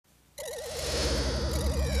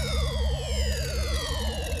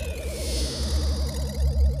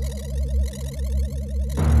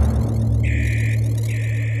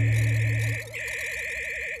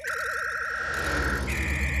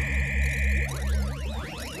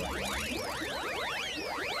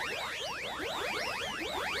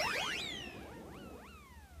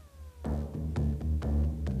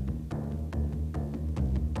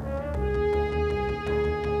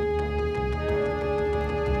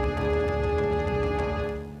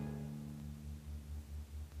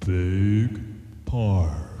Big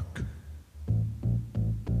Park.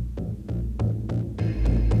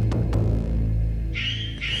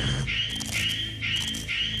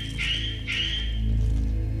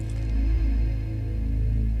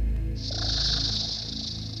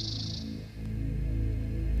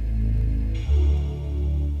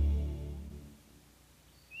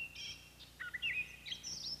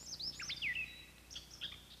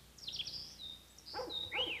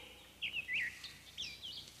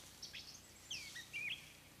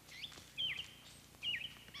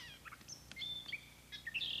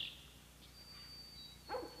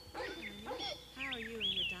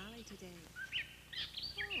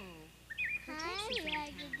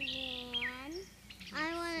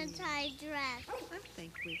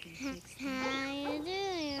 We can fix that. How you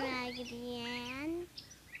doing, Raggedy Ann?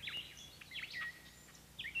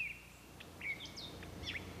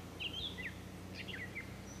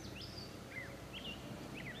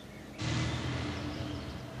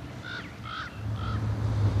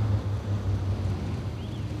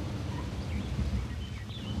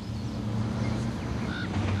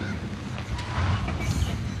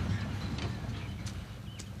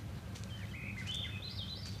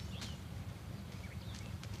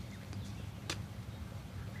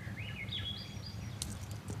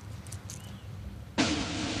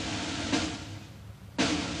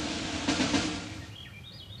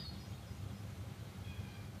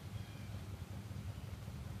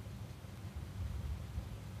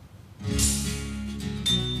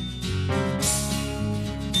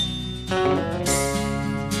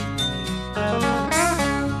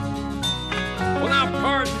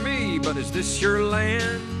 Is this your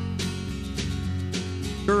land?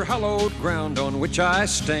 Your hallowed ground on which I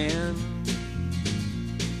stand?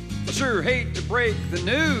 I sure hate to break the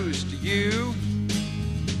news to you,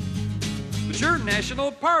 but your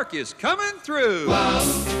national park is coming through. Well,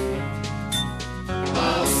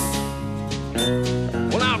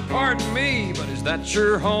 now pardon me, but is that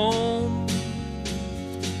your home?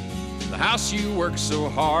 The house you work so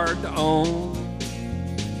hard to own?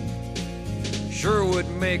 Sure would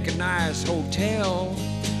make a nice hotel.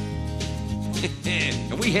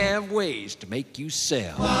 And we have ways to make you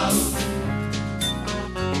sell.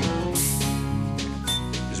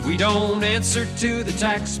 'Cause we don't answer to the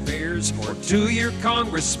taxpayers or to your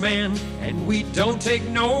congressman, and we don't take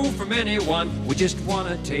no from anyone. We just want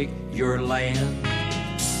to take your land.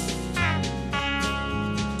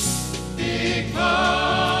 Big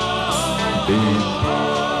Park. Big Park.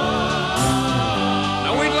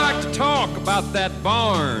 Talk about that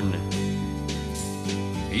barn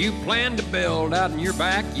you plan to build out in your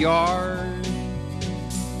backyard.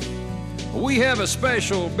 We have a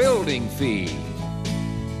special building fee.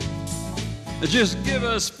 Just give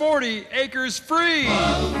us 40 acres free.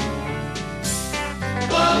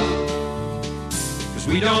 'Cause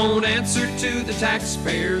we don't answer to the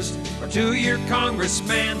taxpayers or to your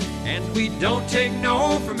congressman, and we don't take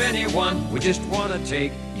no from anyone. We just want to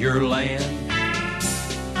take your land.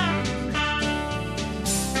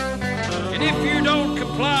 If you don't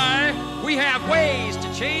comply, we have ways to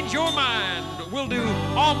change your mind. We'll do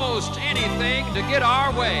almost anything to get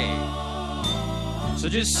our way. So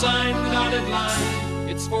just sign the dotted line.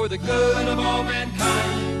 It's for the good of all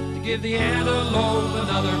mankind, to give the antelope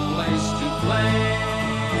another place to play.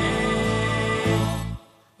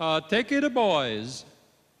 Take it, boys.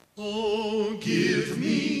 Oh, give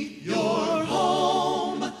me your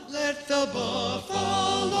home. Let the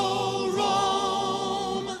buffalo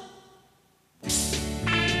roam.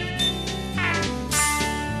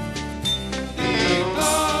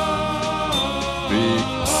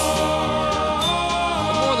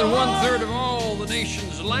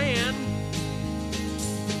 Land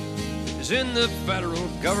is in the federal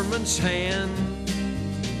government's hand.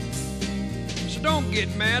 So don't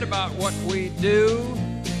get mad about what we do.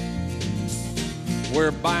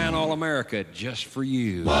 We're buying all America just for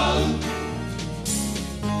you. Whoa.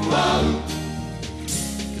 Whoa.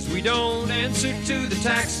 'Cause we don't answer to the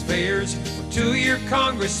taxpayers or to your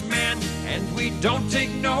congressman, and we don't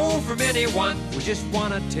take no from anyone. We just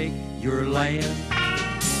want to take your land.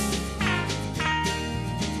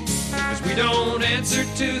 We don't answer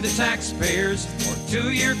to the taxpayers or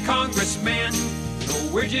to your congressman. No,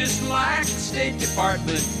 we're just like the State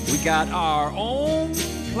Department. We got our own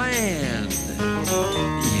plan.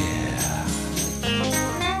 Yeah.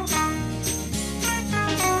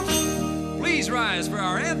 Please rise for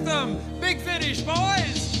our anthem. Big Finish,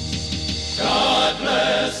 boys. God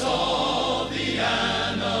bless all the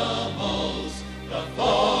animals, the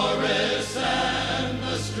forests and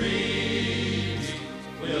the streams.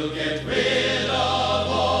 We'll get rid of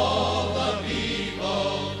all the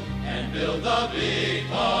people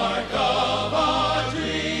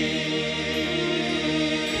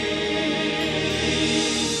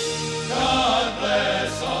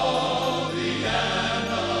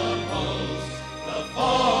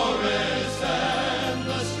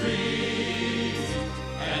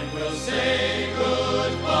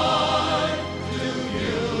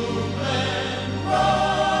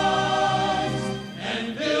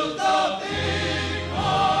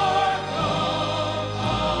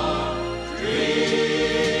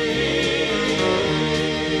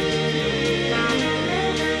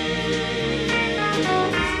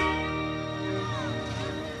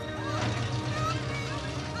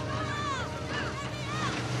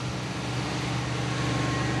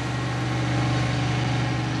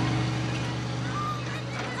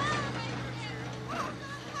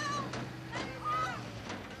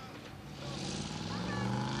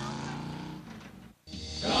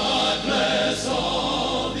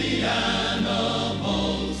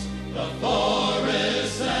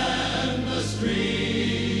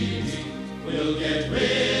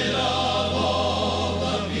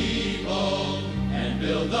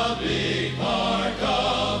the big park.